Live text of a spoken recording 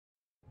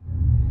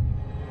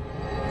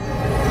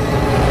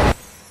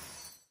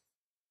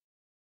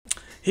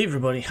Hey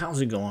everybody,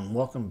 how's it going?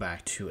 Welcome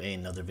back to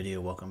another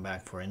video. Welcome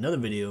back for another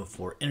video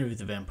for Interview with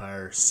the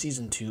Vampire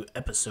Season 2,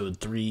 Episode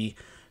 3,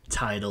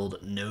 titled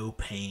No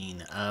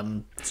Pain.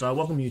 So I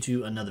welcome you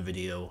to another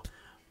video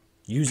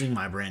using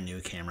my brand new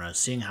camera,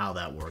 seeing how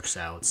that works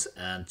out,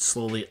 and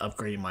slowly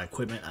upgrading my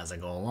equipment as I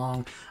go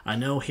along. I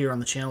know here on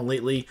the channel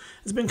lately,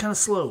 it's been kind of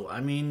slow.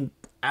 I mean,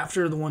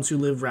 after The Ones Who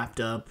Live wrapped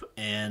up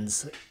and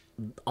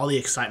all the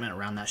excitement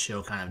around that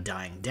show kind of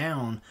dying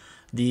down,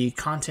 the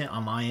content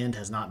on my end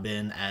has not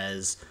been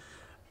as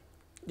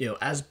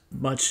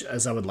much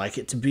as I would like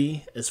it to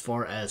be as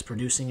far as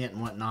producing it and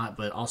whatnot,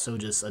 but also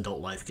just adult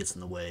life gets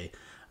in the way.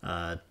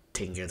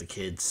 Taking care of the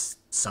kids,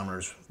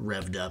 summer's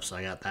revved up, so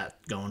I got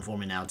that going for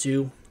me now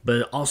too.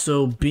 But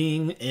also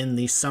being in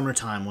the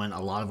summertime when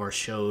a lot of our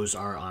shows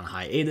are on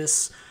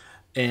hiatus.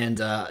 And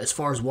as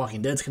far as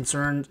Walking Dead's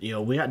concerned,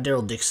 we got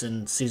Daryl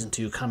Dixon Season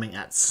 2 coming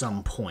at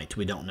some point.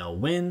 We don't know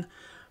when.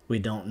 We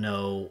don't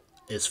know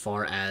as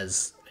far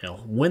as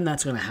when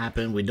that's going to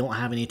happen. We don't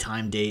have any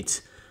time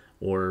date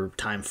or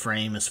time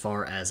frame as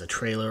far as a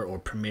trailer or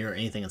premiere or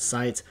anything in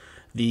sight.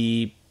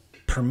 The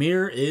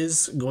premiere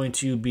is going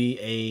to be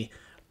a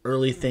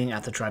early thing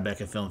at the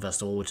Tribeca Film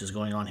Festival, which is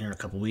going on here in a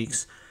couple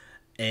weeks.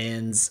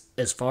 And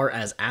as far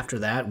as after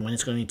that, when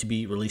it's going to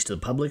be released to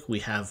the public, we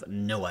have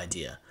no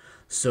idea.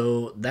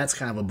 So that's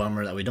kind of a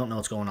bummer that we don't know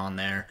what's going on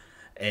there.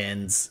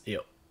 And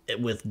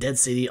with Dead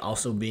City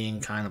also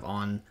being kind of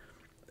on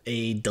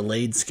a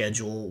delayed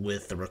schedule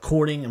with the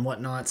recording and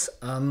whatnot,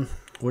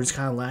 we're just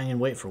kind of lying in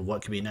wait for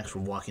what could be next for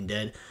Walking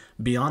Dead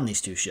beyond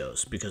these two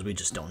shows, because we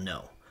just don't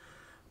know.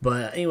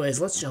 But anyways,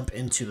 let's jump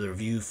into the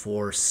review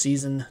for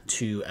Season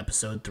 2,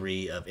 Episode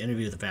 3 of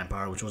Interview with the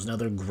Vampire, which was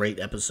another great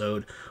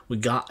episode. We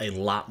got a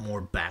lot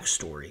more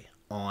backstory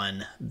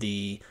on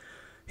the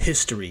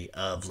history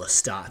of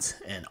Lestat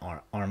and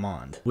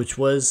Armand, which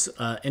was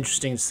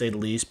interesting to say the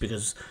least,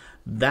 because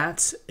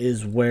that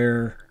is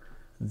where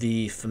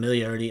the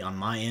familiarity on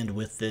my end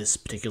with this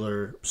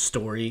particular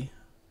story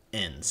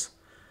ends.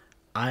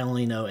 I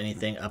only know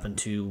anything up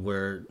until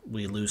where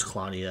we lose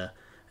Claudia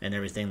and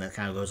everything that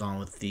kind of goes on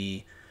with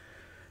the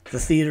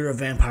theater of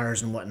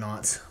vampires and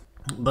whatnot.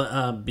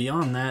 But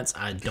beyond that,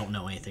 I don't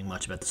know anything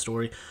much about the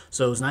story.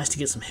 So it was nice to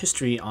get some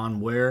history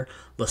on where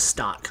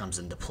Lestat comes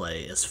into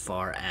play, as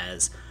far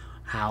as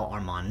how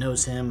Armand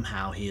knows him,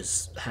 how he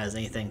has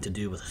anything to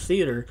do with the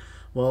theater.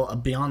 Well,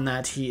 beyond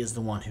that, he is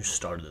the one who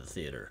started the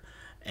theater.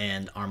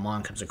 And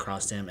Armand comes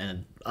across him,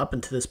 and up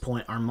until this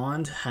point,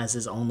 Armand has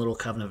his own little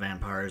coven of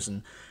vampires,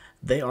 and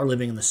they are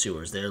living in the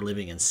sewers. They're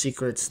living in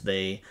secrets.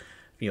 They,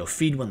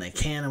 feed when they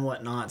can and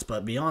whatnot,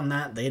 but beyond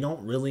that, they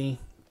don't really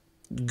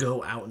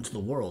go out into the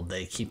world.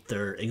 They keep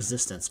their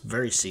existence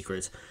very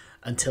secret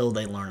until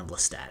they learn of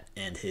Lestat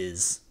and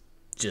his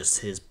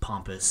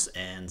pompous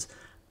and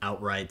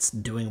outright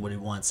doing what he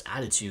wants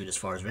attitude as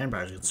far as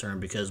vampires are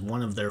concerned, because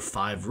one of their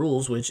 5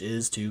 rules, which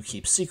is to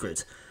keep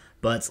secret.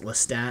 But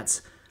Lestat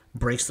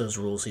breaks those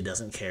rules. He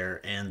doesn't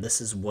care, and this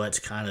is what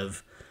kind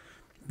of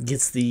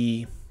gets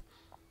the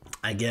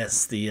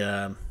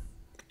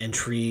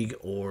intrigue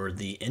or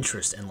the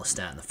interest in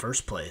Lestat in the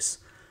first place.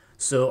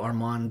 So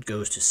Armand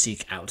goes to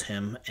seek out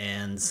him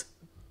and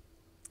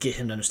get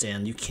him to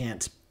understand you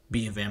can't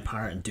be a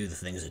vampire and do the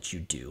things that you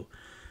do.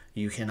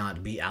 You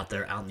cannot be out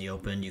there, out in the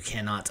open. You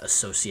cannot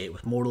associate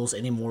with mortals.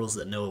 Any mortals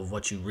that know of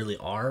what you really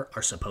are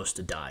supposed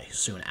to die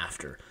soon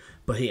after.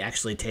 But he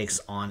actually takes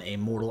on a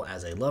mortal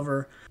as a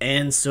lover.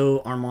 And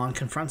so Armand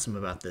confronts him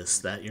about this,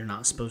 that you're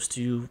not supposed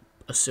to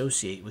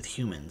associate with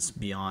humans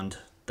beyond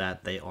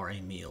that they are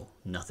a meal,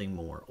 nothing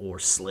more, or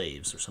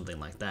slaves or something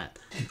like that.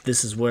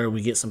 This is where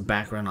we get some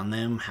background on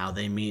them, how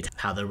they meet,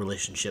 how their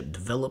relationship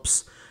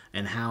develops,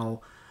 and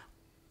how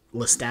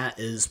Lestat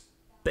is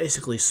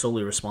basically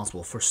solely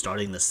responsible for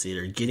starting this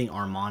theater, getting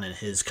Armand and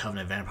his coven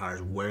of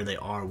vampires where they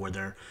are, where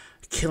they're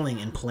killing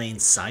in plain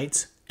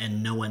sight,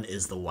 and no one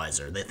is the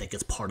wiser. They think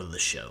it's part of the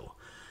show.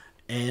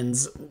 And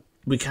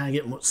we kind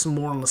of get some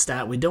more on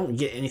Lestat. We don't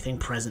get anything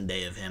present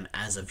day of him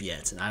as of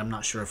yet, and I'm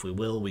not sure if we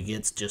will. We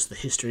get just the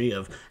history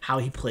of how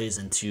he plays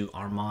into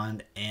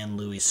Armand and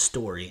Louis'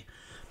 story.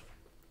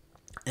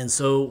 And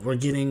so we're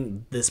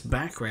getting this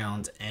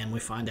background, and we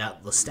find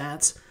out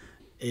Lestat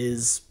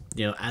is,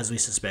 as we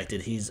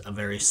suspected, he's a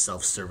very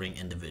self-serving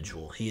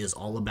individual. He is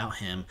all about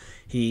him.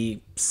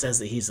 He says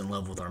that he's in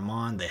love with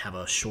Armand. They have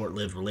a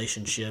short-lived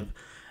relationship,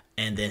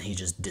 and then he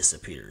just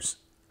disappears.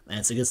 And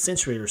it's a good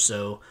century or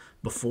so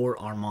before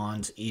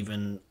Armand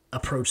even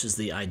approaches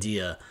the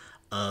idea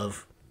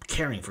of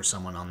caring for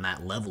someone on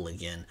that level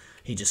again.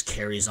 He just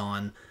carries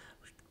on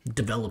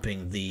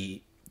developing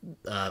the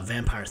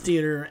vampire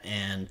theater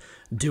and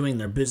doing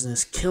their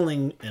business,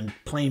 killing in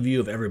plain view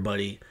of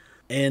everybody,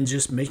 and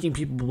just making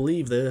people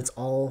believe that it's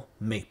all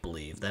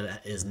make-believe, that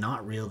it is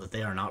not real, that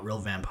they are not real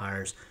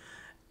vampires.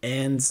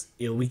 And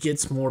we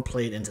get more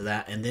played into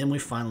that, and then we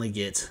finally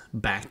get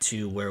back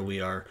to where we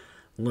are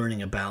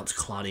learning about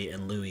Claudia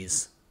and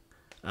Louis'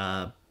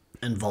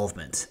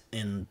 involvement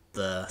in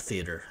the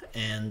theater,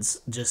 and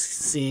just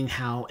seeing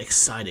how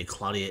excited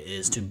Claudia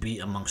is to be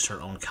amongst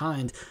her own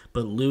kind,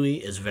 but Louis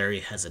is very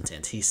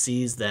hesitant. He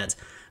sees that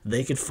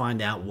they could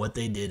find out what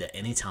they did at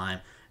any time,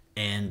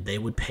 and they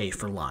would pay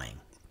for lying.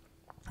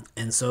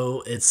 And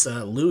so it's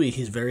Louis,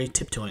 he's very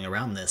tiptoeing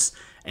around this,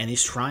 and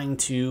he's trying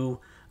to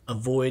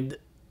avoid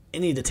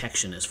any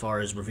detection as far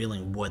as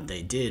revealing what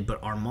they did,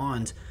 but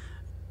Armand,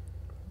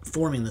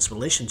 forming this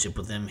relationship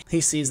with him,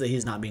 he sees that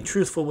he's not being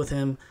truthful with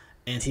him,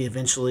 and he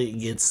eventually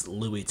gets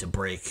Louis to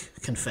break,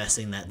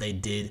 confessing that they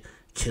did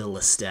kill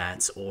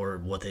Lestat, or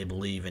what they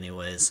believe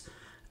anyways,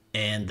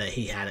 and that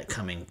he had it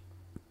coming,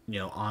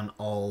 on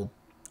all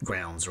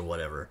grounds or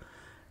whatever.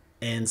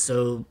 And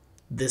so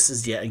this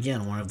is yet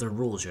again one of their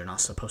rules. You're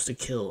not supposed to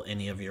kill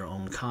any of your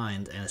own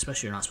kind, and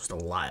especially you're not supposed to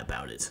lie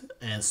about it.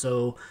 And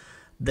so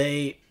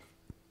they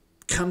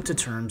come to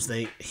terms.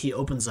 He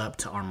opens up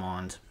to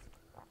Armand,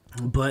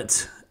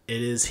 but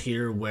it is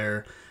here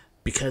where,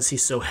 because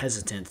he's so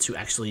hesitant to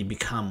actually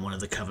become one of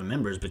the Coven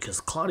members,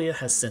 because Claudia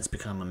has since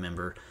become a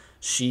member,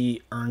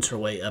 she earns her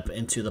way up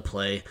into the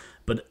play.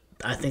 But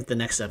I think the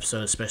next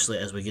episode, especially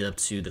as we get up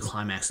to the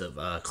climax of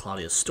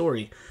Claudia's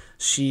story,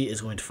 she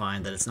is going to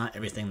find that it's not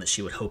everything that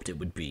she would hoped it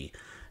would be.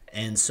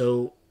 And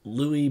so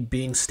Louis,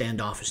 being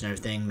standoffish and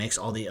everything, makes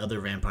all the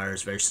other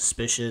vampires very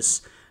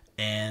suspicious,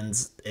 and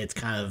it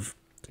kind of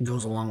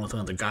goes along with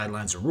one of the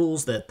guidelines or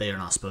rules that they are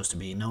not supposed to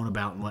be known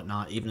about and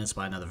whatnot, even if it's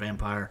by another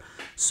vampire.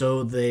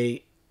 So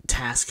they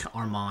task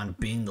Armand,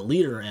 being the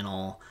leader and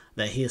all,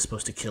 that he is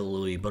supposed to kill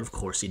Louis, but of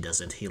course he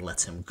doesn't. He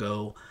lets him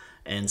go.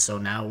 And so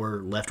now we're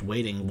left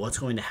waiting what's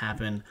going to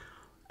happen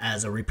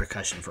as a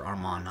repercussion for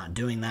Armand not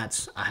doing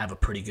that. I have a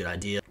pretty good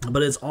idea,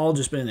 but it's all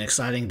just been an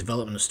exciting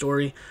development of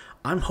story.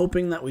 I'm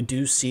hoping that we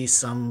do see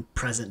some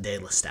present day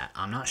Lestat.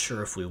 I'm not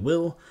sure if we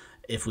will.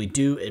 If we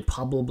do, it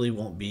probably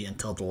won't be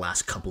until the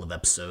last couple of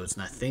episodes,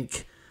 and I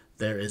think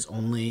there is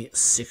only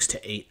 6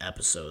 to 8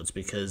 episodes,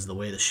 because the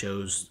way the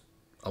shows,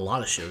 a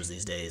lot of shows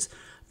these days,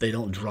 they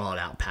don't draw it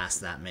out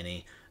past that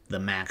many. The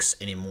max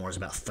anymore is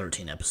about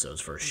 13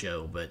 episodes for a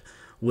show, but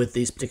with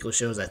these particular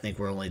shows, I think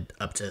we're only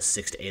up to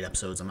 6 to 8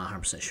 episodes. I'm not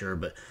 100% sure,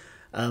 but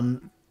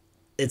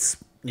it's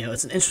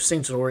it's an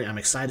interesting story. I'm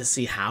excited to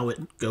see how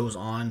it goes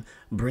on,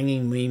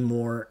 bringing me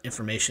more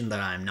information that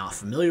I'm not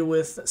familiar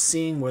with,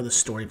 seeing where the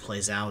story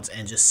plays out,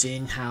 and just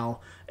seeing how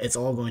it's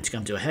all going to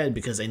come to a head,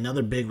 because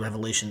another big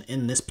revelation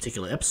in this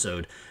particular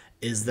episode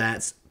is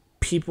that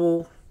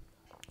people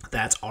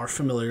that are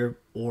familiar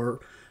or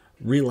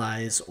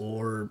realize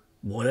or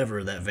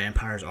whatever that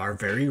vampires are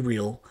very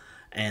real,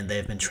 and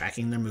they've been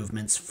tracking their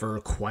movements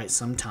for quite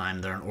some time.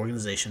 They're an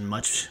organization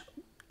much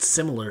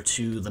similar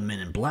to the Men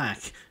in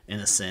Black, in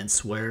a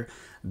sense, where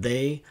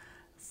they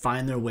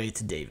find their way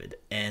to David,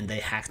 and they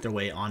hack their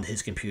way onto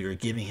his computer,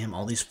 giving him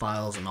all these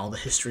files and all the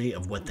history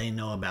of what they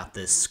know about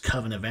this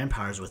coven of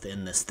vampires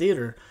within this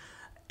theater.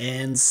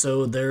 And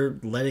so they're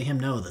letting him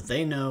know that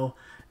they know,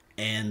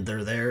 and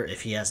they're there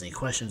if he has any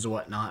questions or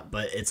whatnot.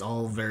 But it's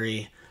all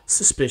very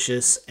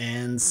suspicious,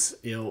 and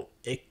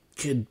it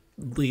could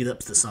lead up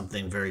to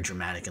something very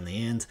dramatic in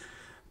the end.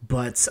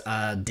 But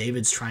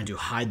David's trying to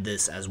hide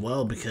this as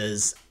well,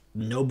 because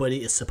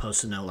nobody is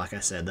supposed to know. Like I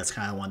said, that's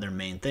kind of one of their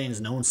main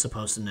things. No one's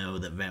supposed to know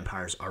that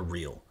vampires are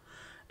real.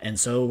 And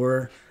so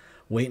we're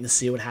waiting to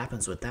see what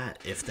happens with that.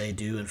 If they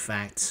do, in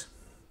fact,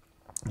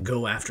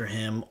 go after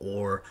him,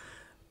 or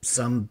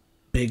some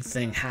big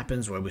thing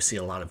happens where we see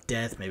a lot of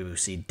death. Maybe we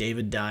see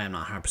David die. I'm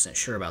not 100%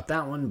 sure about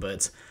that one,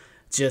 but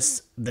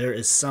just there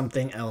is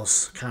something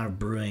else kind of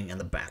brewing in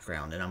the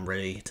background, and I'm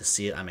ready to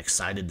see it. I'm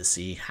excited to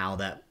see how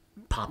that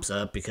pops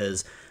up,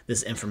 because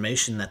this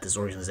information that this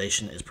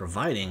organization is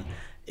providing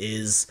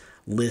is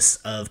lists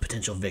of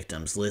potential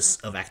victims,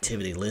 lists of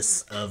activity,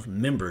 lists of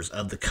members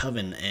of the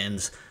coven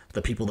and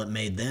the people that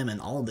made them,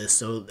 and all this.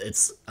 So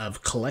it's a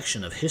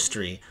collection of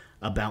history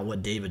about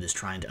what David is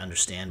trying to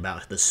understand,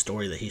 about the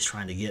story that he's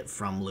trying to get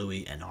from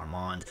Louis and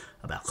Armand,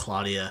 about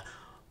Claudia,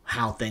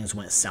 how things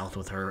went south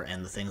with her,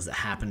 and the things that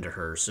happened to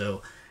her.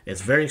 So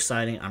it's very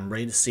exciting. I'm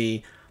ready to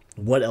see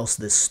what else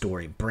this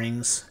story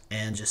brings,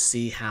 and just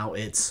see how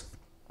it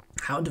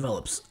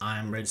develops.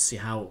 I'm ready to see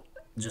how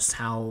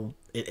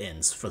it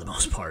ends for the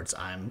most part.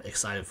 I'm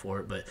excited for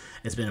it, but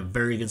it's been a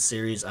very good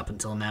series up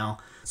until now,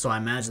 so I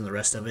imagine the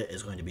rest of it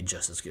is going to be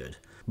just as good.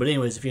 But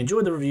anyways, if you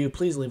enjoyed the review,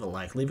 please leave a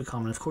like, leave a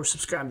comment, of course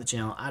subscribe to the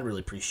channel. I'd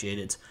really appreciate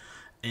it.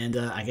 And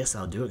I guess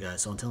that'll do it,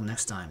 guys. So until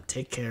next time,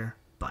 take care.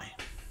 Bye.